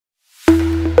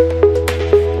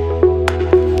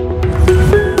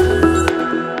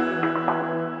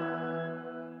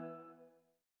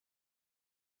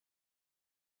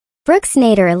Brooks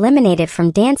Nader eliminated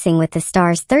from Dancing with the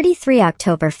Stars 33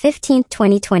 October 15,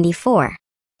 2024.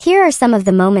 Here are some of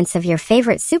the moments of your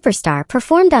favorite superstar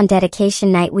performed on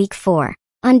Dedication Night Week 4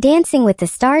 on Dancing with the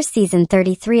Stars Season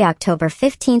 33 October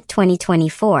 15,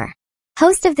 2024.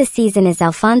 Host of the season is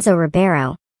Alfonso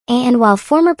Ribeiro, and while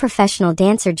former professional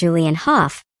dancer Julian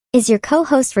Hough is your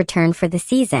co-host return for the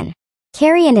season.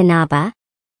 Carrie and Inaba,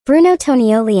 Bruno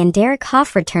Tonioli and Derek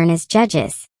Hough return as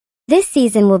judges. This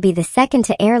season will be the second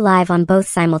to air live on both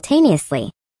simultaneously,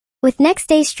 with next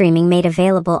day streaming made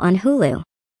available on Hulu.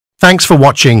 Thanks for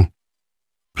watching.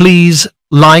 Please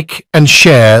like and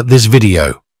share this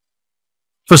video.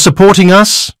 For supporting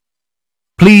us,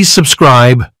 please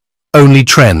subscribe Only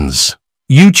Trends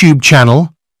YouTube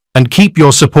channel and keep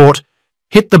your support.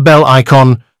 Hit the bell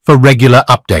icon for regular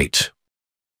update.